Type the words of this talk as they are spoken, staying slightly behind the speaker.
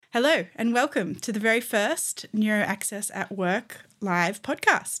Hello and welcome to the very first Neuroaccess at Work live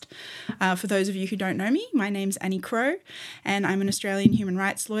podcast. For those of you who don't know me, my name's Annie Crow and I'm an Australian human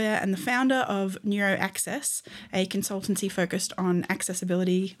rights lawyer and the founder of Neuroaccess, a consultancy focused on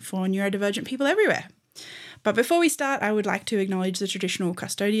accessibility for neurodivergent people everywhere. But before we start, I would like to acknowledge the traditional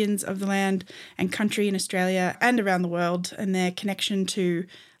custodians of the land and country in Australia and around the world and their connection to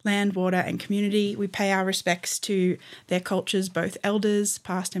land, water and community. We pay our respects to their cultures, both elders,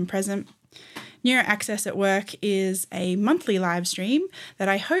 past and present. Neuroaccess at Work is a monthly live stream that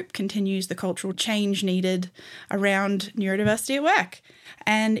I hope continues the cultural change needed around neurodiversity at work.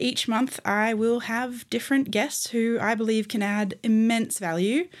 And each month I will have different guests who I believe can add immense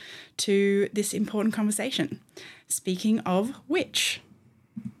value to this important conversation. Speaking of which,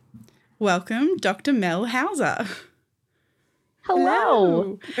 welcome Dr. Mel Houser.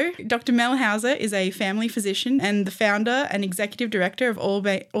 Hello. Dr. Mel Houser is a family physician and the founder and executive director of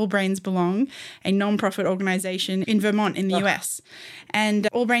All Brains Belong, a non-profit organisation in Vermont in the US. And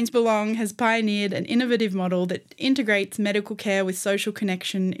All Brains Belong has pioneered an innovative model that integrates medical care with social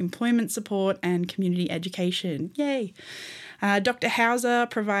connection, employment support and community education. Yay! Dr. Houser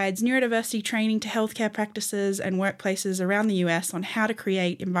provides neurodiversity training to healthcare practices and workplaces around the US on how to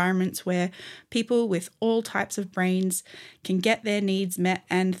create environments where people with all types of brains can get their needs met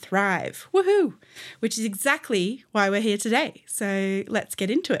and thrive. Woohoo! Which is exactly why we're here today. So let's get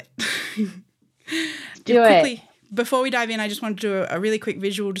into it. Do it. Before we dive in, I just want to do a really quick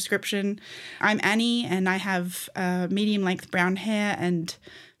visual description. I'm Annie and I have medium-length brown hair and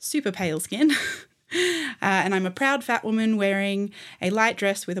super pale skin. And I'm a proud fat woman wearing a light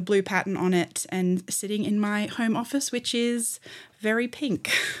dress with a blue pattern on it and sitting in my home office, which is very pink.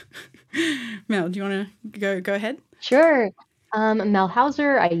 Mel, do you want to go ahead? Sure. Mel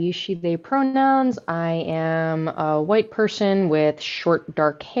Houser. I use she, they pronouns. I am a white person with short,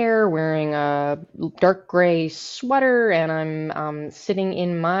 dark hair, wearing a dark gray sweater, and I'm sitting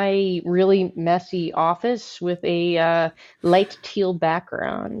in my really messy office with a light teal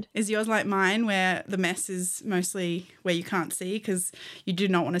background. Is yours like mine, where the mess is mostly where you can't see because you do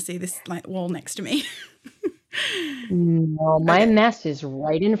not want to see this like wall next to me? No, my mess is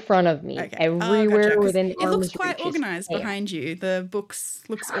right in front of me. Okay. Everywhere Gotcha. within It arm's looks quite reach is organised hair. behind you. The books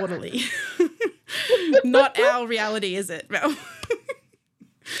looks orderly. Not our reality, is it, Mel?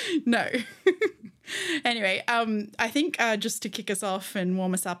 No. Anyway, I think just to kick us off and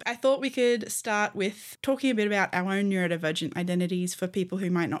warm us up, I thought we could start with talking a bit about our own neurodivergent identities for people who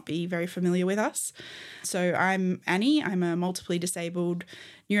might not be very familiar with us. So I'm Annie. I'm a multiply disabled,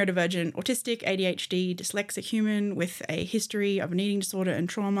 neurodivergent, autistic, ADHD, dyslexic human with a history of an eating disorder and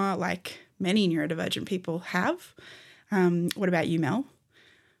trauma like many neurodivergent people have. What about you, Mel?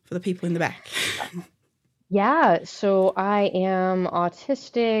 For the people in the back. Yeah, so I am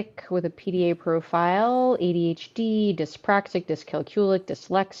autistic with a PDA profile, ADHD, dyspraxic, dyscalculic,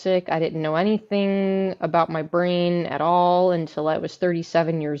 dyslexic. I didn't know anything about my brain at all until I was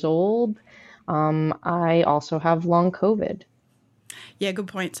 37 years old. I also have long COVID. Yeah, good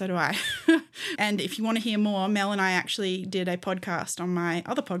point. So do I. And if you want to hear more, Mel and I actually did a podcast on my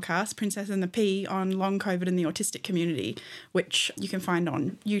other podcast, Princess and the Pea, on long COVID in the autistic community, which you can find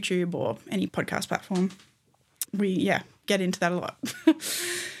on YouTube or any podcast platform. We get into that a lot.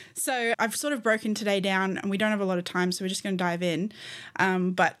 So I've sort of broken today down, and we don't have a lot of time, so we're just going to dive in.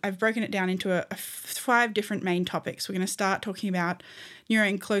 But I've broken it down into 5 different main topics. We're going to start talking about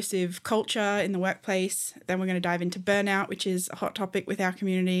neuroinclusive culture in the workplace. Then we're going to dive into burnout, which is a hot topic with our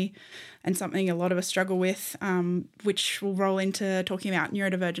community and something a lot of us struggle with, which will roll into talking about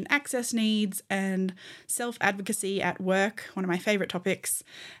neurodivergent access needs and self-advocacy at work, one of my favourite topics.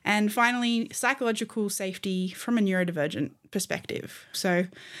 And finally, psychological safety from a neurodivergent perspective. So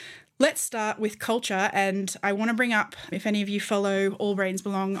let's start with culture, and I want to bring up, if any of you follow All Brains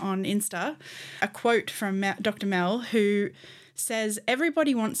Belong on Insta, a quote from Dr. Mel, who says,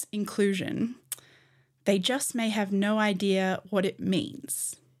 "Everybody wants inclusion. They just may have no idea what it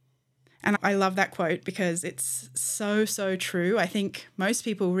means." And I love that quote because it's so, so true. I think most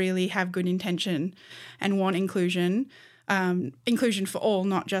people really have good intention and want inclusion. Inclusion for all,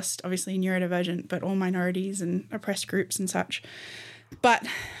 not just obviously neurodivergent, but all minorities and oppressed groups and such. But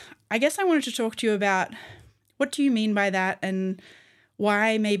I guess I wanted to talk to you about what do you mean by that and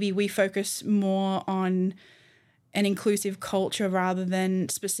why maybe we focus more on an inclusive culture rather than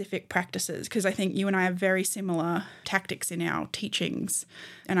specific practices, because I think you and I have very similar tactics in our teachings,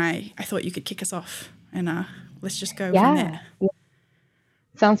 and I thought you could kick us off and let's just go from there. Yeah,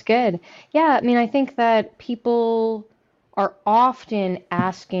 sounds good. Yeah, I mean, I think that people are often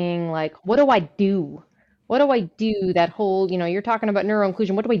asking, like, what do I do? what do I do? That whole, you're talking about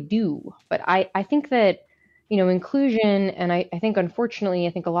neuroinclusion. What do I do? But I think that, inclusion, and I think unfortunately,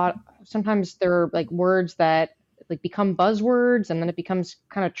 I think sometimes there are like words that like become buzzwords and then it becomes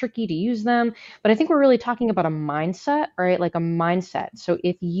kind of tricky to use them. But I think we're really talking about a mindset, right? Like a mindset. So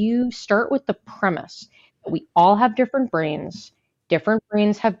if you start with the premise that we all have different brains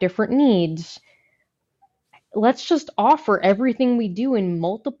have different needs, let's just offer everything we do in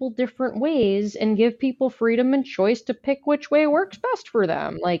multiple different ways and give people freedom and choice to pick which way works best for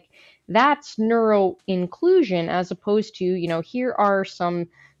them. Like that's neuro inclusion as opposed to, here are some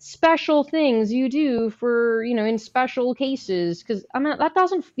special things you do for, in special cases. Because I mean, that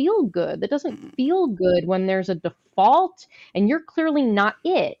doesn't feel good. That doesn't feel good when there's a default and you're clearly not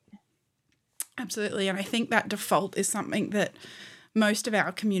it. Absolutely. And I think that default is something that most of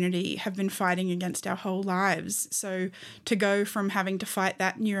our community have been fighting against our whole lives. So to go from having to fight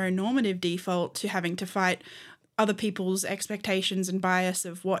that neuronormative default to having to fight other people's expectations and bias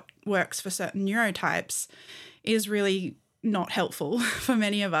of what works for certain neurotypes is really not helpful for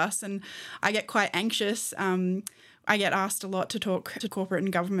many of us. And I get quite anxious. I get asked a lot to talk to corporate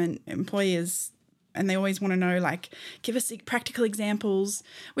and government employers, and they always want to know, like, give us practical examples,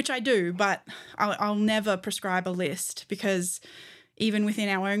 which I do, but I'll never prescribe a list, because even within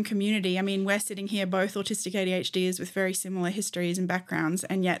our own community, I mean, we're sitting here both autistic ADHDers with very similar histories and backgrounds,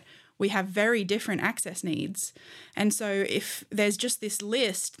 and yet we have very different access needs. And so if there's just this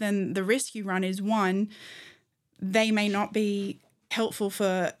list, then the risk you run is, one, they may not be helpful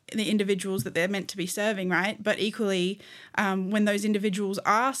for the individuals that they're meant to be serving, right? But equally, when those individuals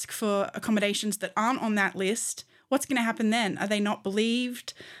ask for accommodations that aren't on that list, what's going to happen then? Are they not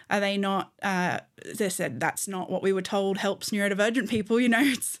believed? Are they not, they said, that's not what we were told helps neurodivergent people,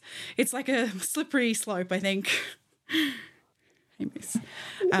 it's like a slippery slope, I think. Anyways.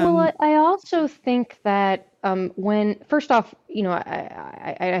 Well, I also think that when, first off,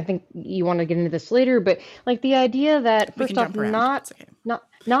 I think you want to get into this later, but like the idea that first off, not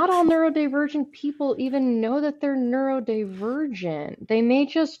all neurodivergent people even know that they're neurodivergent. They may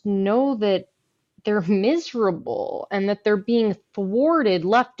just know that they're miserable and that they're being thwarted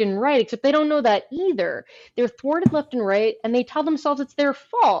left and right, except they don't know that either. They're thwarted left and right, and they tell themselves it's their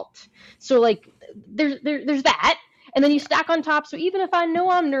fault. So like there's that. And then you stack on top. So even if I know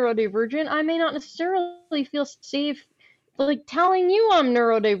I'm neurodivergent, I may not necessarily feel safe like telling you I'm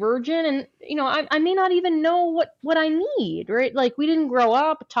neurodivergent, and I may not even know what I need, right? Like we didn't grow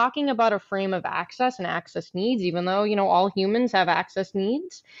up talking about a frame of access and access needs, even though all humans have access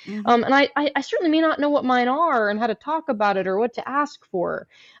needs. And I certainly may not know what mine are and how to talk about it or what to ask for.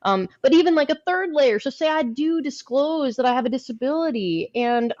 But even like a third layer, so say I do disclose that I have a disability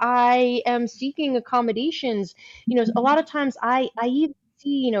and I am seeking accommodations. A lot of times I even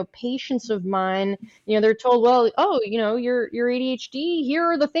see, patients of mine, they're told, well, oh, you're ADHD. Here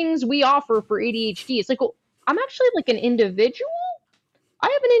are the things we offer for ADHD. It's like, well, I'm actually like an individual. I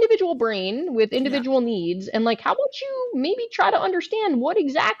have an individual brain with individual needs. And like, how about you maybe try to understand what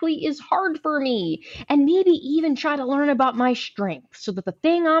exactly is hard for me, and maybe even try to learn about my strengths so that the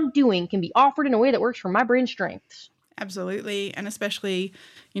thing I'm doing can be offered in a way that works for my brain strengths. Absolutely. And especially,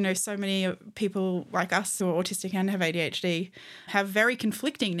 so many people like us who are autistic and have ADHD have very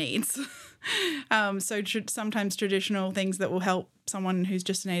conflicting needs. So sometimes traditional things that will help someone who's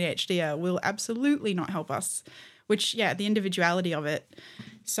just an ADHDer will absolutely not help us, which, the individuality of it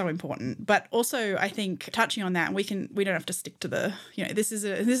is so important. But also, I think touching on that, we don't have to stick to the, this is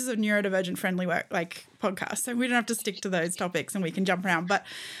a neurodivergent friendly podcast, so we don't have to stick to those topics and we can jump around. But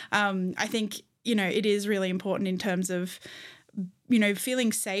I think, it is really important in terms of,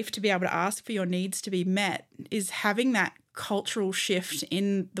 feeling safe to be able to ask for your needs to be met, is having that cultural shift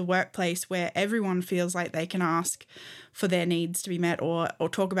in the workplace where everyone feels like they can ask for their needs to be met, or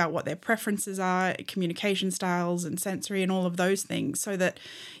talk about what their preferences are, communication styles and sensory and all of those things, so that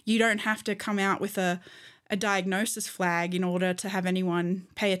you don't have to come out with a diagnosis flag in order to have anyone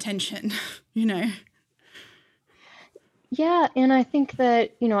pay attention, Yeah, and I think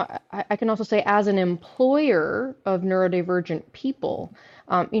that, I can also say as an employer of neurodivergent people,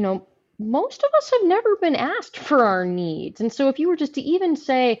 most of us have never been asked for our needs. And so if you were just to even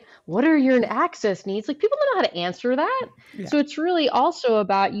say, what are your access needs? Like people don't know how to answer that. Yeah. So it's really also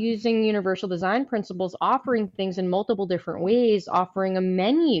about using universal design principles, offering things in multiple different ways, offering a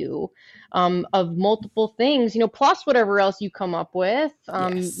menu of multiple things, plus whatever else you come up with,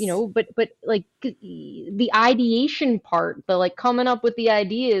 yes. But like the ideation part, the like coming up with the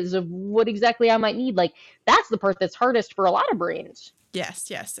ideas of what exactly I might need, like that's the part that's hardest for a lot of brains.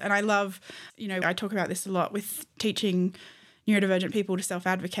 Yes. And I love, I talk about this a lot with teaching neurodivergent people to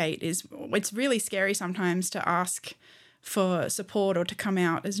self-advocate is it's really scary sometimes to ask for support or to come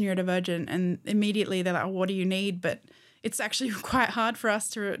out as neurodivergent, and immediately they're like, oh, what do you need? But it's actually quite hard for us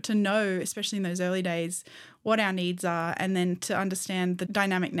to know, especially in those early days, what our needs are, and then to understand the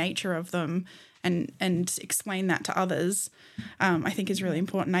dynamic nature of them and explain that to others, I think is really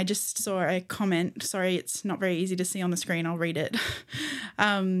important. I just saw a comment. Sorry, it's not very easy to see on the screen. I'll read it.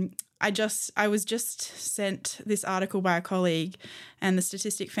 I was just sent this article by a colleague, and the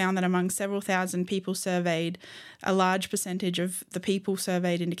statistic found that among several thousand people surveyed, a large percentage of the people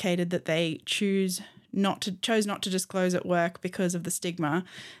surveyed indicated that they chose not to disclose at work because of the stigma.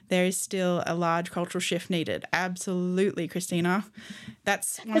 There is still a large cultural shift needed. Absolutely, Christina.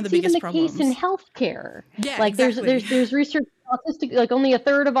 That's one of the biggest problems. That's even the case in healthcare. Yeah, like exactly. There's research on autistic, like only a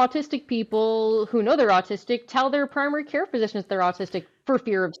third of autistic people who know they're autistic tell their primary care physicians they're autistic for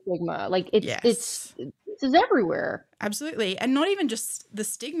fear of stigma. Like this is everywhere. Absolutely. And not even just the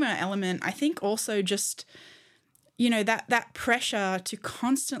stigma element. I think also just, that pressure to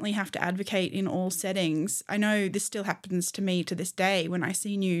constantly have to advocate in all settings. I know this still happens to me to this day when I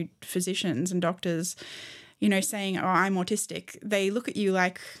see new physicians and doctors, saying, oh, I'm autistic. They look at you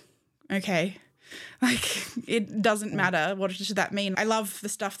like, okay, like it doesn't matter. What does that mean? I love the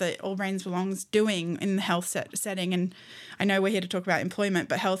stuff that All Brains Belong's doing in the health setting. And I know we're here to talk about employment,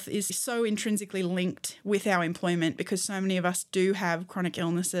 but health is so intrinsically linked with our employment because so many of us do have chronic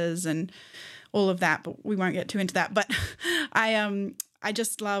illnesses and all of that, but we won't get too into that. But I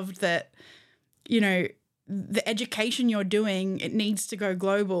just loved that, the education you're doing, it needs to go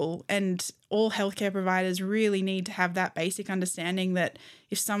global, and all healthcare providers really need to have that basic understanding that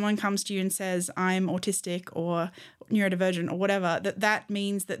if someone comes to you and says, I'm autistic or neurodivergent or whatever, that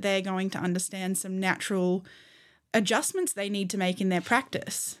means that they're going to understand some natural adjustments they need to make in their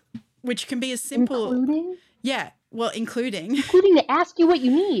practice, which can be as simple. Including? Yeah. Well, including to ask you what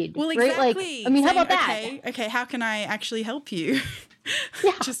you need. Well, exactly. Right? Like, how about that? Okay, how can I actually help you?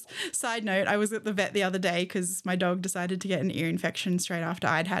 Yeah. Just side note, I was at the vet the other day because my dog decided to get an ear infection straight after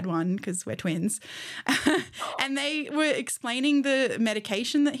I'd had one because we're twins. And they were explaining the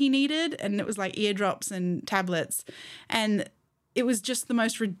medication that he needed, and it was like eardrops and tablets. And it was just the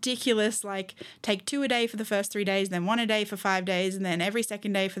most ridiculous, like take 2 a day for the first 3 days, then 1 a day for 5 days, and then every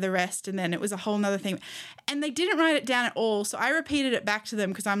second day for the rest. And then it was a whole nother thing. And they didn't write it down at all. So I repeated it back to them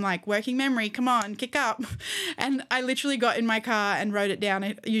because I'm like, working memory, come on, kick up. And I literally got in my car and wrote it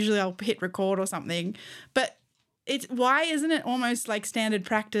down. Usually I'll hit record or something. But why isn't it almost like standard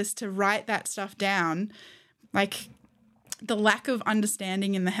practice to write that stuff down? Like the lack of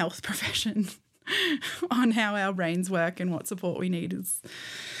understanding in the health profession on how our brains work and what support we need is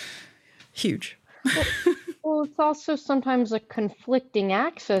huge. Well, it's also sometimes a conflicting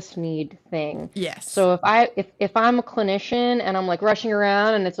access need thing. Yes. So if I'm a clinician and I'm like rushing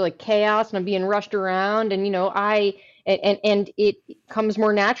around and it's like chaos and I'm being rushed around and and it comes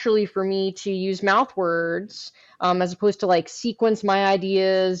more naturally for me to use mouth words as opposed to like sequence my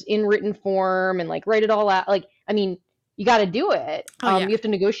ideas in written form and like write it all out. Like, you got to do it. You have to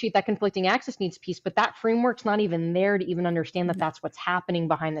negotiate that conflicting access needs piece, but that framework's not even there to even understand that that's what's happening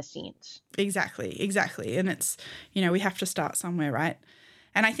behind the scenes. Exactly. And it's, we have to start somewhere, right?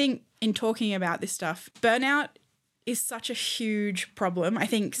 And I think in talking about this stuff, burnout is such a huge problem. I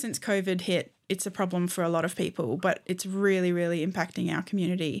think since COVID hit, it's a problem for a lot of people, but it's really, really impacting our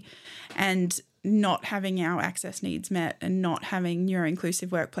community. And not having our access needs met and not having neuroinclusive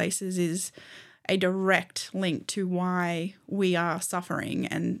workplaces is a direct link to why we are suffering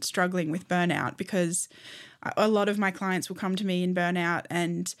and struggling with burnout, because a lot of my clients will come to me in burnout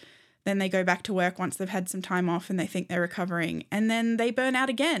and then they go back to work once they've had some time off and they think they're recovering, and then they burn out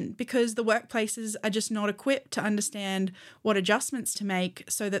again because the workplaces are just not equipped to understand what adjustments to make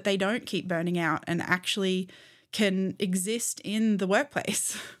so that they don't keep burning out and actually can exist in the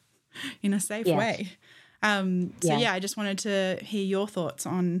workplace in a safe way. I just wanted to hear your thoughts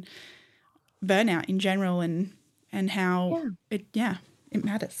on burnout in general and how it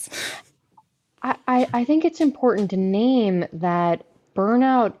matters. I think it's important to name that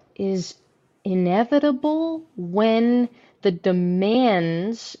burnout is inevitable when the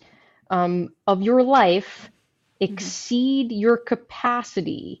demands of your life exceed your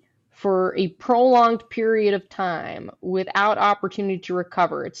capacity for a prolonged period of time without opportunity to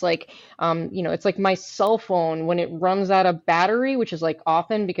recover. It's like, it's like my cell phone when it runs out of battery, which is like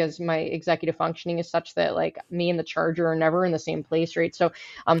often because my executive functioning is such that like me and the charger are never in the same place, right? So,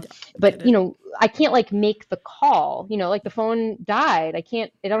 but I can't like make the call, like the phone died.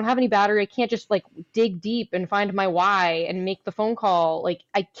 I don't have any battery. I can't just like dig deep and find my why and make the phone call. Like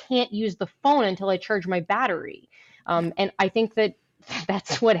I can't use the phone until I charge my battery. And I think that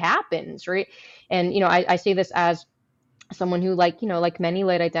that's what happens, right? And, I say this as someone who, like many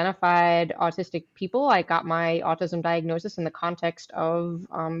late identified autistic people, I got my autism diagnosis in the context of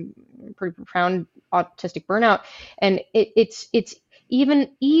pretty profound autistic burnout. And it's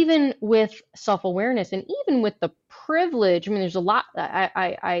even with self-awareness and even with the privilege, I mean, there's a lot.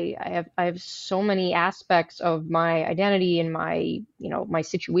 I have so many aspects of my identity and my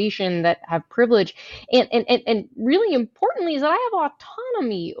situation that have privilege, and really importantly is that I have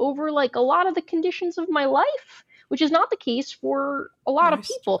autonomy over like a lot of the conditions of my life, which is not the case for a lot of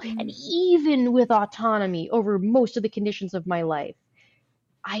people. And even with autonomy over most of the conditions of my life,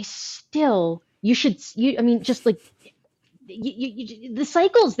 just like the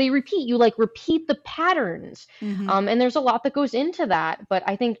cycles, they repeat. You like repeat the patterns. And there's a lot that goes into that. But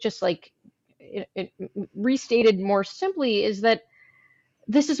I think just like it restated more simply is that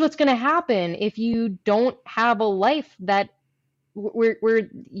this is what's going to happen if you don't have a life that where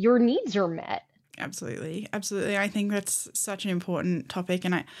your needs are met. Absolutely. Absolutely. I think that's such an important topic.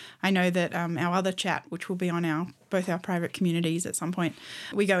 And I know that our other chat, which will be on both our private communities at some point,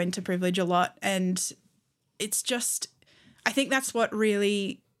 we go into privilege a lot. And it's just, I think that's what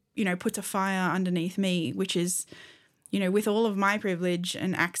really, puts a fire underneath me, which is, with all of my privilege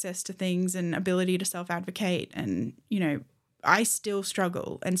and access to things and ability to self-advocate and, I still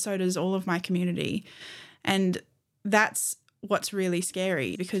struggle, and so does all of my community. And that's what's really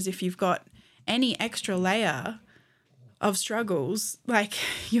scary, because if you've got any extra layer of struggles, like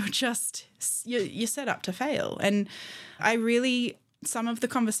you're set up to fail. And some of the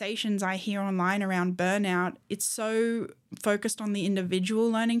conversations I hear online around burnout, it's so focused on the individual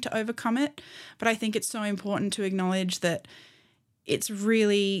learning to overcome it. But I think it's so important to acknowledge that it's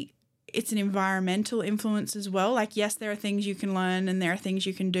an environmental influence as well. Like, yes, there are things you can learn and there are things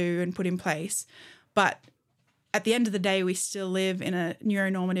you can do and put in place, but at the end of the day, we still live in a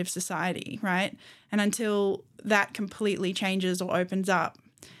neuronormative society, right? And until that completely changes or opens up,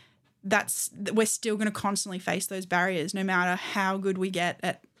 we're still going to constantly face those barriers, no matter how good we get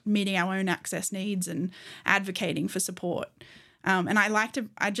at meeting our own access needs and advocating for support. And I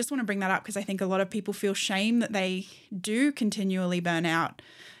just want to bring that up because I think a lot of people feel shame that they do continually burn out.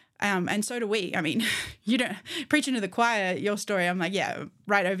 And so do we. I mean, you don't preaching to the choir, your story, I'm like, yeah,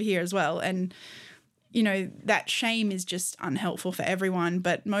 right over here as well. And that shame is just unhelpful for everyone,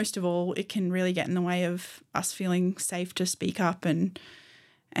 but most of all, it can really get in the way of us feeling safe to speak up. And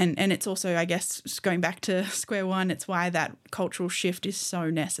it's also, I guess, going back to square one, it's why that cultural shift is so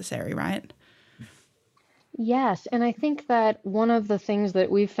necessary, right? Yes, and I think that one of the things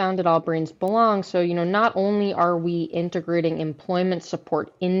that we've found at All Brains Belong, so, not only are we integrating employment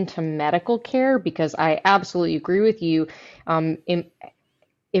support into medical care, because I absolutely agree with you,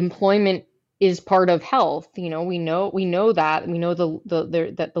 employment is part of health. We know that. We know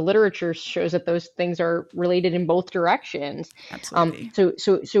that the literature shows that those things are related in both directions. Absolutely.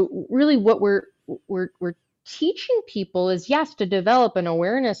 So really what we're teaching people is, yes, to develop an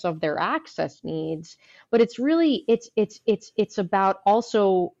awareness of their access needs, but it's about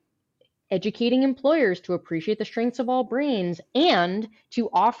also educating employers to appreciate the strengths of all brains and to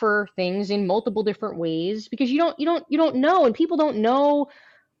offer things in multiple different ways, because you don't know, and people don't know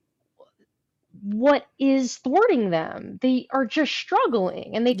what is thwarting them. They are just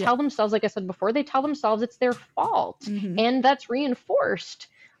struggling, and they tell themselves, like I said before, they tell themselves it's their fault. And that's reinforced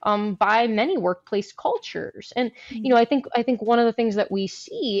by many workplace cultures. And I think one of the things that we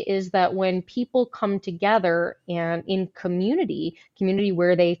see is that when people come together and in community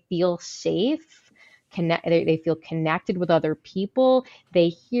where they feel safe, they feel connected with other people, they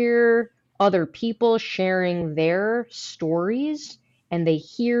hear other people sharing their stories, and they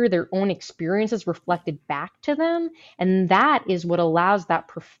hear their own experiences reflected back to them. And that is what allows that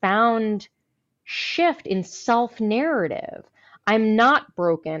profound shift in self-narrative. I'm not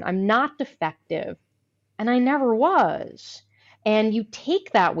broken, I'm not defective, and I never was. And you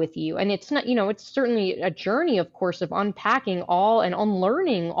take that with you. And it's not, it's certainly a journey, of course, of unpacking all and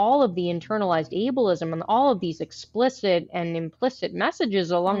unlearning all of the internalized ableism and all of these explicit and implicit messages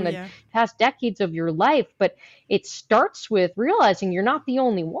along the past decades of your life. But it starts with realizing you're not the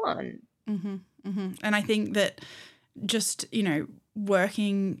only one. And I think that just,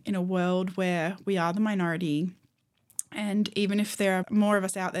 working in a world where we are the minority, and even if there are more of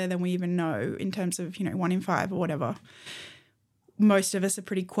us out there than we even know in terms of, 1 in 5 or whatever, most of us are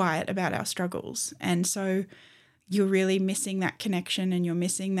pretty quiet about our struggles. And so you're really missing that connection, and you're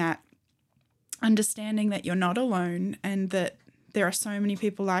missing that understanding that you're not alone, and that there are so many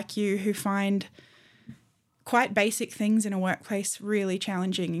people like you who find quite basic things in a workplace really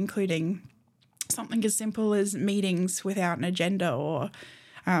challenging, including something as simple as meetings without an agenda, or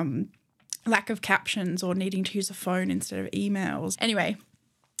lack of captions, or needing to use a phone instead of emails. Anyway,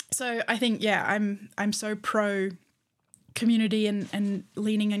 so I think, I'm so pro community and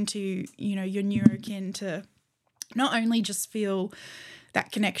leaning into, your neurokin to not only just feel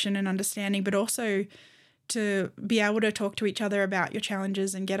that connection and understanding, but also to be able to talk to each other about your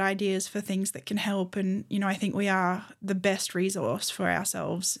challenges and get ideas for things that can help. And, I think we are the best resource for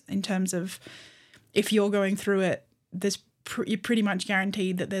ourselves in terms of, if you're going through it, you're pretty much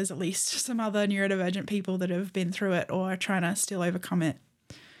guaranteed that there's at least some other neurodivergent people that have been through it or are trying to still overcome it,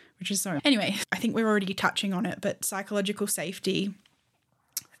 which is so. Anyway, I think we're already touching on it, but psychological safety,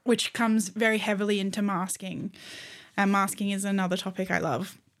 which comes very heavily into masking. And masking is another topic I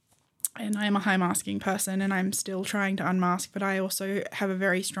love. And I am a high masking person, and I'm still trying to unmask, but I also have a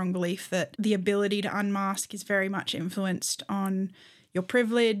very strong belief that the ability to unmask is very much influenced on your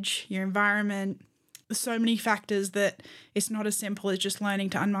privilege, your environment. There's so many factors that it's not as simple as just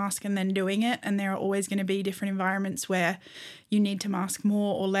learning to unmask and then doing it. And there are always going to be different environments where you need to mask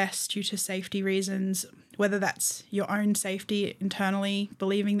more or less due to safety reasons, whether that's your own safety internally,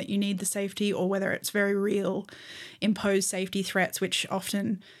 believing that you need the safety, or whether it's very real imposed safety threats, which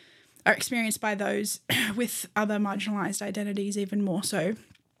often are experienced by those with other marginalised identities, even more so,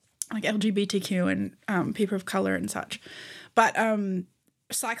 like LGBTQ and people of colour and such. But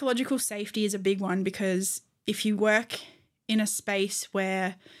psychological safety is a big one, because if you work in a space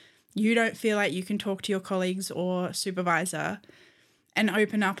where you don't feel like you can talk to your colleagues or supervisor and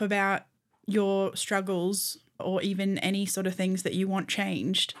open up about your struggles or even any sort of things that you want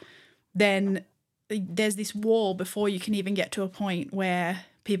changed, then there's this wall before you can even get to a point where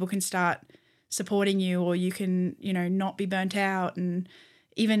people can start supporting you, or you can, not be burnt out and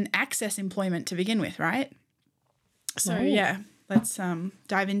even access employment to begin with, right? So, Right. let's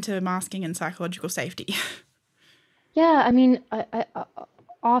dive into masking and psychological safety. Yeah, I mean, I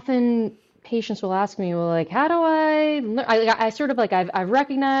often patients will ask me, well, like, how do I sort of like, I've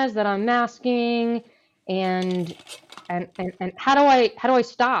recognized that I'm masking, and how do I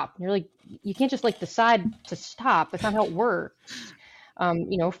stop? And you're like, you can't just like decide to stop. That's not how it works.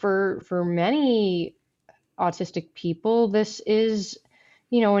 For many autistic people, this is,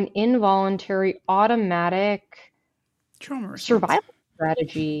 an involuntary, automatic Trauma response. survival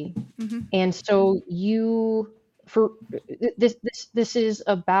strategy. Mm-hmm. And so for this is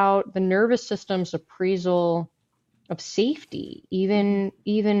about the nervous system's appraisal of safety, even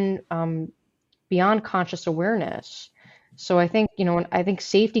beyond conscious awareness. So I think, I think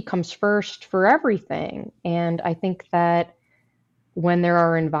safety comes first for everything. And I think that when there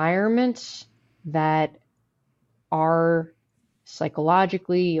are environments that are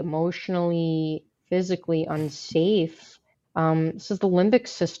psychologically, emotionally, physically unsafe, this is the limbic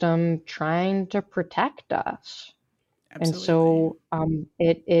system trying to protect us. And Absolutely. so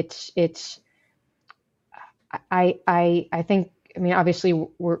I think, I mean, obviously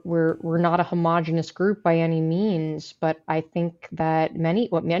we're not a homogenous group by any means, but I think that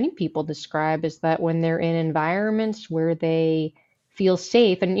what many people describe is that when they're in environments where they feel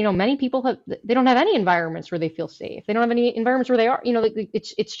safe, and many people they don't have any environments where they feel safe. They don't have any environments where they are, like,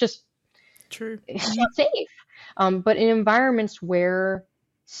 it's just True. it's Mm-hmm. not safe. But in environments where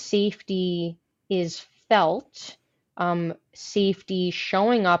safety is felt, safety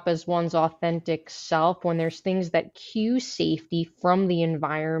showing up as one's authentic self, when there's things that cue safety from the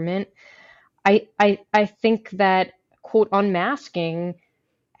environment, I think that, quote, unmasking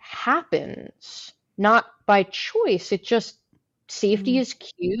happens not by choice. It just, safety Mm. is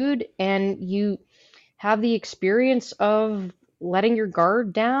cued, and you have the experience of letting your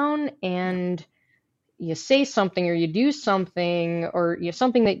guard down, Yeah. and you say something or you do something, or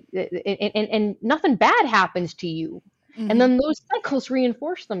something and nothing bad happens to you. And Mm-hmm. then those cycles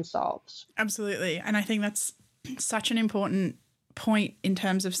reinforce themselves. Absolutely. And I think that's such an important point in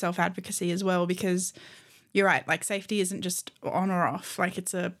terms of self-advocacy as well, because you're right, like, safety isn't just on or off. Like,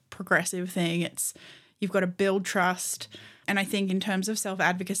 it's a progressive thing. You've got to build trust. And I think in terms of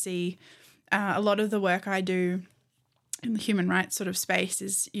self-advocacy, a lot of the work I do in the human rights sort of space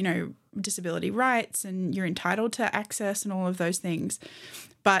is, disability rights, and you're entitled to access and all of those things.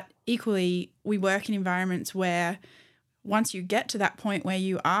 But equally, we work in environments where once you get to that point where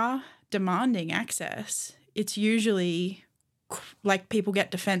you are demanding access, it's usually like people get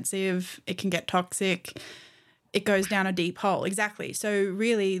defensive, it can get toxic, it goes down a deep hole. Exactly. So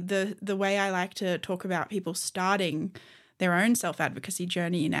really the way I like to talk about people starting their own self-advocacy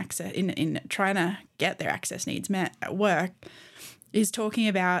journey in access, in trying to get their access needs met at work, is talking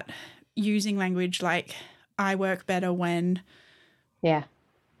about using language like, I work better when, Yeah.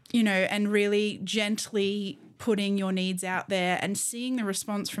 and really gently putting your needs out there and seeing the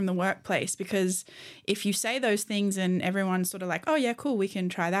response from the workplace. Because if you say those things and everyone's sort of like, oh yeah, cool, we can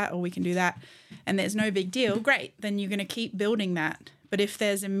try that or we can do that, and there's no big deal, great, then you're going to keep building that. But if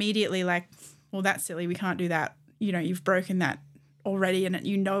there's immediately like, well, that's silly, we can't do that, you've broken that already and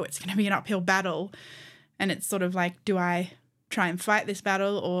it's going to be an uphill battle, and it's sort of like, do I try and fight this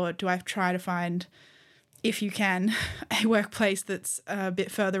battle, or do I try to find, if you can, a workplace that's a bit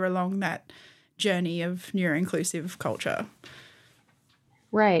further along that journey of neuroinclusive culture?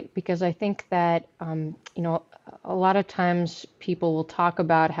 Right, because I think that a lot of times people will talk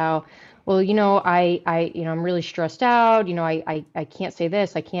about how, well, I'm really stressed out. I can't say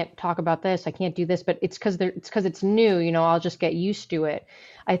this, I can't talk about this, I can't do this, but it's because it's new. I'll just get used to it.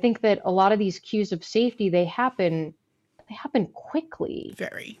 I think that a lot of these cues of safety, they happen quickly.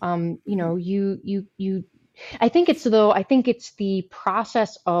 Very. I think it's the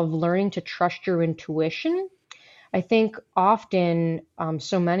process of learning to trust your intuition. I think often,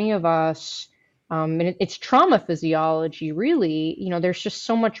 so many of us, and it's trauma physiology, really, there's just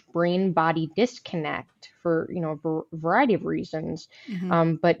so much brain body disconnect for, a variety of reasons.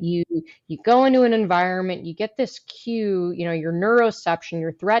 Mm-hmm. But you go into an environment, you get this cue, your neuroception,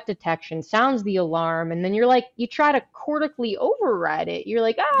 your threat detection sounds the alarm, and then you try to cortically override it. You're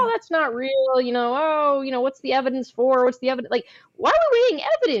like, oh, that's not real, what's the evidence for? What's the evidence? Like, why are we waiting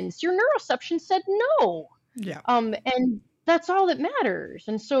evidence? Your neuroception said no. Yeah. And that's all that matters.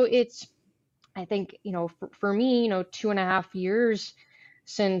 And so I think, for me, 2.5 years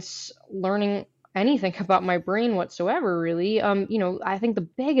since learning anything about my brain whatsoever, really, I think the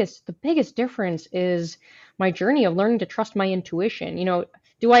biggest difference is my journey of learning to trust my intuition.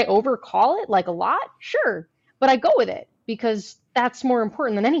 Do I overcall it like a lot? Sure. But I go with it because that's more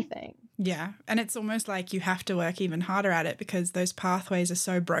important than anything. Yeah. And it's almost like you have to work even harder at it because those pathways are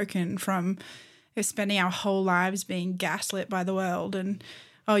so broken from spending our whole lives being gaslit by the world and,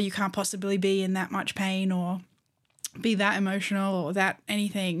 oh, you can't possibly be in that much pain or be that emotional or that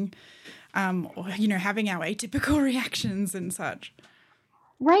anything, or, having our atypical reactions and such.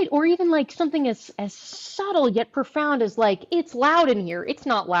 Right. Or even like something as subtle yet profound as like, it's loud in here. It's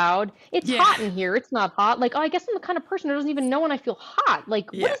not loud. It's hot in here. It's not hot. Like, oh, I guess I'm the kind of person who doesn't even know when I feel hot.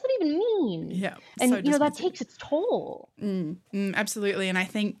 Like, what does that even mean? Yeah. And, so that takes its toll. Absolutely. And I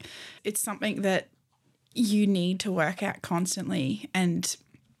think it's something that you need to work at constantly and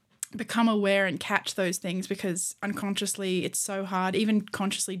become aware and catch those things, because unconsciously it's so hard, even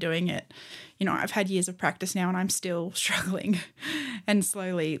consciously doing it. I've had years of practice now and I'm still struggling and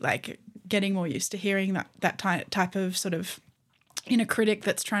slowly like getting more used to hearing that type of sort of inner critic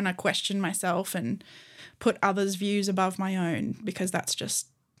that's trying to question myself and put others' views above my own, because that's just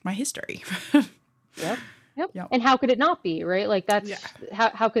my history. Yep. And how could it not be, right? Like that's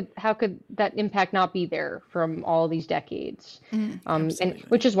how could that impact not be there from all these decades? And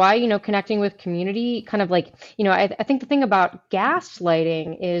which is why, connecting with community kind of like, I think the thing about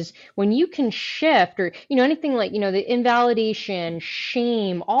gaslighting is when you can shift or, anything like, the invalidation,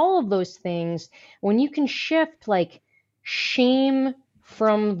 shame, all of those things, when you can shift like shame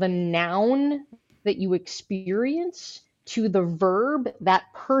from the noun that you experience to the verb, that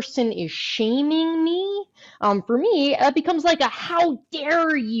person is shaming me. For me, that becomes like a how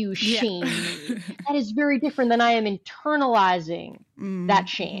dare you shame me. That is very different than I am internalizing that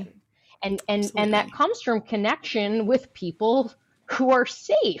shame. And that comes from connection with people who are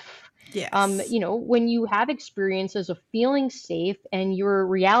safe. Yes. When you have experiences of feeling safe and your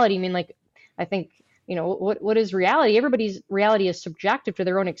reality, I think, what is reality? Everybody's reality is subjective to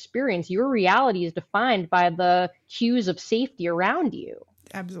their own experience. Your reality is defined by the cues of safety around you.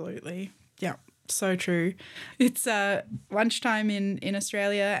 Absolutely. Yeah, so true. It's lunchtime in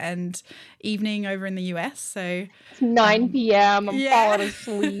Australia and evening over in the US. So it's 9 p.m. I'm falling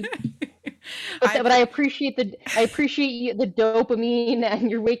asleep. But I appreciate the dopamine, and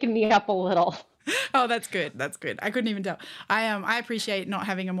you're waking me up a little. Oh, that's good. That's good. I couldn't even tell. I appreciate not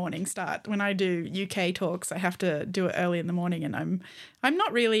having a morning start. When I do UK talks, I have to do it early in the morning, and I'm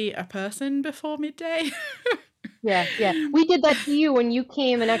not really a person before midday. Yeah. We did that to you when you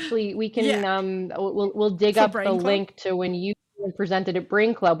came, and actually we can we'll dig up the link to when you presented at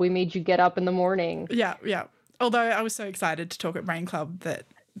Brain Club. We made you get up in the morning. Yeah. Although I was so excited to talk at Brain Club that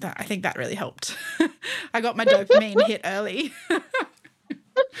I think that really helped. I got my dopamine hit early.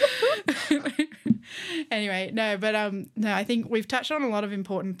 Anyway, but I think we've touched on a lot of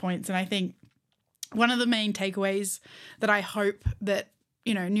important points, and I think one of the main takeaways that I hope that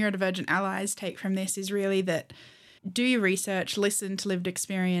neurodivergent allies take from this is really that do your research, listen to lived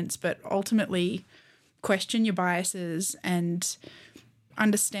experience, but ultimately question your biases and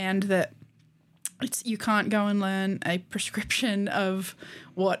understand that you can't go and learn a prescription of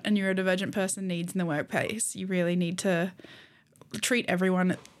what a neurodivergent person needs in the workplace. You really need to treat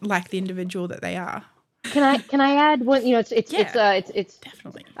everyone like the individual that they are. Can I add one? It's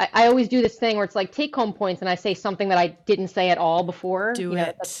definitely. I always do this thing where it's like take home points, and I say something that I didn't say at all before. Do it.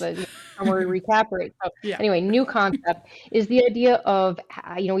 That's the summary recap, right? So Yeah. anyway, new concept is the idea of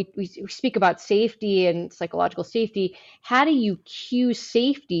we speak about safety and psychological safety. How do you cue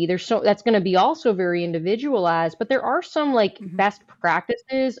safety? That's going to be also very individualized, but there are some best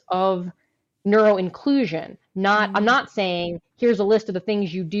practices of neuroinclusion. I'm not saying here's a list of the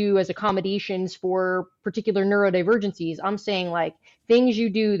things you do as accommodations for particular neurodivergencies. I'm saying things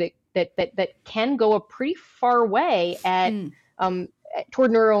you do that can go a pretty far way at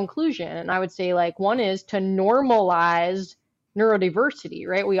toward neuroinclusion. And I would say one is to normalize neurodiversity,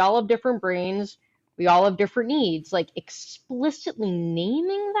 right? We all have different brains. We all have different needs. Explicitly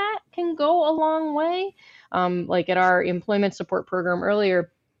naming that can go a long way. At our employment support program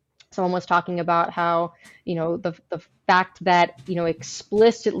earlier, someone was talking about how, the fact that,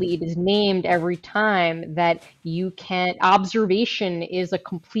 explicitly it is named every time that observation is a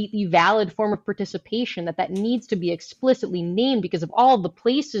completely valid form of participation, that needs to be explicitly named because of all the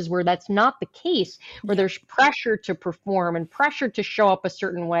places where that's not the case, where there's pressure to perform and pressure to show up a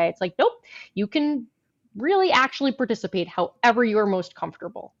certain way. It's nope, you can really actually participate however you are most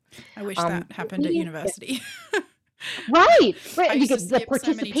comfortable. I wish that happened at university. Right, because the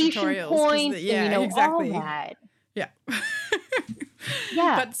participation points, exactly. all that. Yeah.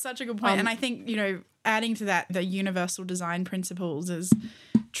 Yeah. That's such a good point. And I think, adding to that, the universal design principles is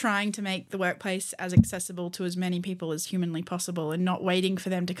trying to make the workplace as accessible to as many people as humanly possible, and not waiting for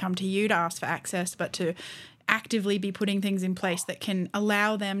them to come to you to ask for access, but to actively be putting things in place that can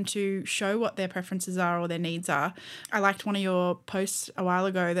allow them to show what their preferences are or their needs are. I liked one of your posts a while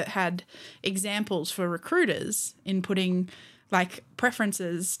ago that had examples for recruiters in putting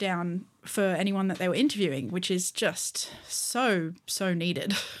preferences down for anyone that they were interviewing, which is just so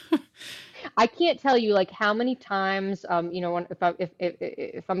needed. I can't tell you how many times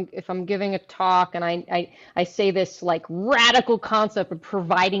if I'm giving a talk and I say this radical concept of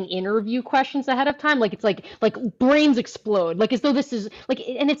providing interview questions ahead of time, it's like brains explode, as though this is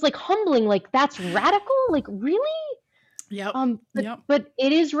and it's humbling, that's radical, really. Yep. But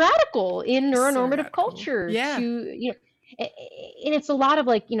it is radical in neuronormative So culture. Yeah. And it's a lot of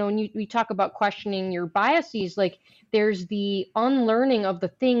when we talk about questioning your biases, there's the unlearning of the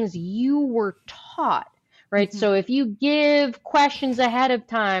things you were taught, right? Mm-hmm. So if you give questions ahead of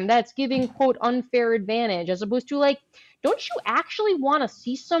time, that's giving, quote, unfair advantage, as opposed to don't you actually want to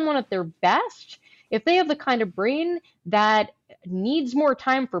see someone at their best? If they have the kind of brain that needs more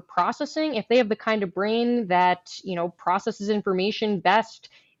time for processing, if they have the kind of brain that, processes information best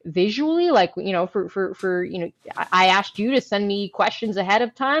visually, I asked you to send me questions ahead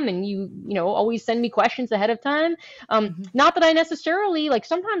of time, and you always send me questions ahead of time. Not that I necessarily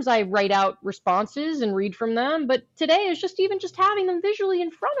sometimes I write out responses and read from them, but today is just having them visually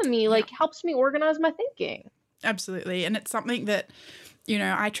in front of me helps me organize my thinking. Absolutely. And it's something that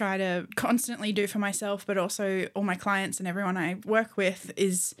I try to constantly do for myself, but also all my clients and everyone I work with,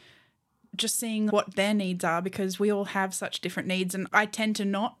 is just seeing what their needs are, because we all have such different needs. And I tend to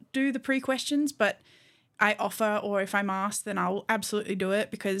not do the pre-questions, but I offer, or if I'm asked, then I'll absolutely do it,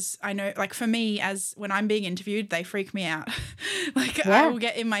 because I know, for me, as when I'm being interviewed, they freak me out. I will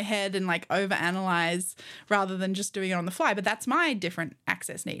get in my head and overanalyze rather than just doing it on the fly. But that's my different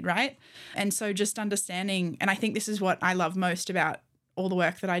access need, right? And so just understanding, and I think this is what I love most about all the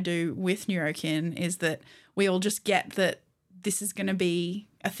work that I do with Neurokin, is that we all just get that this is going to be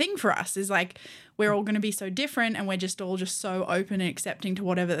a thing for us, is we're all going to be so different, and we're just all so open and accepting to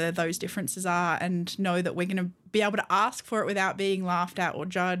whatever those differences are, and know that we're going to be able to ask for it without being laughed at or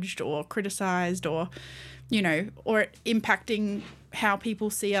judged or criticized, or or impacting how people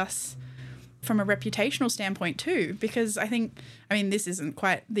see us from a reputational standpoint too. Because this isn't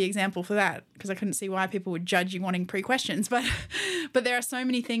quite the example for that, because I couldn't see why people would judge you wanting pre-questions, but there are so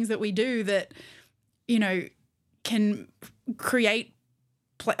many things that we do that can create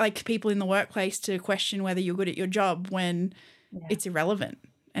people in the workplace to question whether you're good at your job, when it's irrelevant,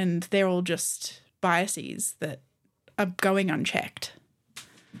 and they're all just biases that are going unchecked.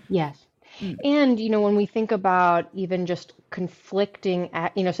 Yes. And, when we think about even just conflicting,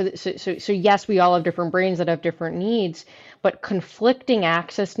 so yes, we all have different brains that have different needs, but conflicting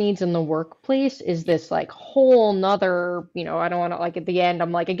access needs in the workplace is this whole nother, I don't want to at the end,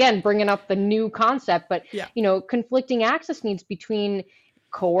 I'm again, bringing up the new concept, but, conflicting access needs between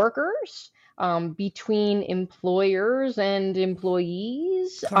coworkers, between employers and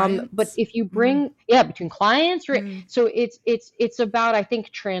employees. But Clients. if you bring, between clients, right? Mm. So it's about, I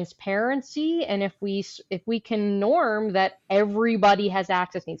think, transparency. And if we can norm that everybody has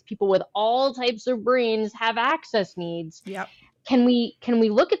access needs, people with all types of brains have access needs. Yep. Can we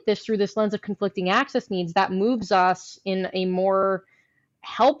look at this through this lens of conflicting access needs? That moves us in a more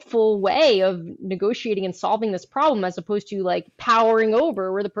helpful way of negotiating and solving this problem, as opposed to like powering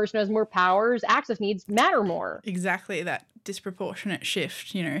over, where the person who has more powers, access needs matter more. Exactly, that disproportionate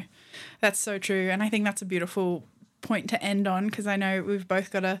shift, That's so true. And I think that's a beautiful point to end on, because I know we've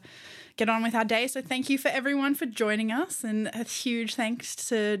both got to get on with our day. So thank you for everyone for joining us, and a huge thanks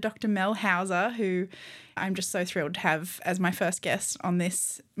to Dr. Mel Houser, who I'm just so thrilled to have as my first guest on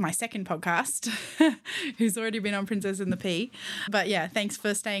this, my second podcast, who's already been on Princess and the Pea. But yeah, thanks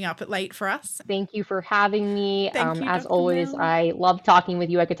for staying up late for us. Thank you for having me. Thank you, As Dr. always, Mel. I love talking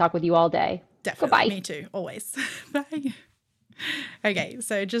with you. I could talk with you all day. Definitely. Goodbye. Me too. Always. Bye. Okay,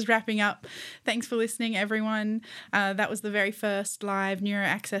 so just wrapping up. Thanks for listening, everyone. That was the very first live Neuro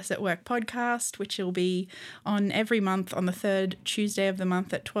Access at Work podcast, which will be on every month on the third Tuesday of the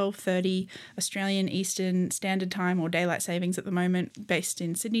month at 12:30 Australian Eastern Standard Time, or Daylight Savings at the moment, based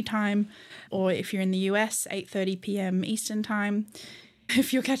in Sydney time. Or if you're in the US, 8:30 p.m. Eastern Time.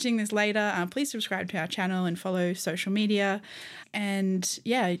 If you're catching this later, please subscribe to our channel and follow social media. And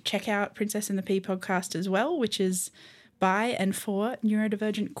yeah, check out Princess and the Pea podcast as well, which is by and for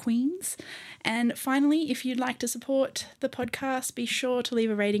neurodivergent queens. And finally, if you'd like to support the podcast, be sure to leave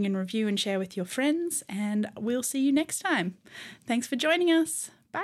a rating and review and share with your friends. And we'll see you next time. Thanks for joining us.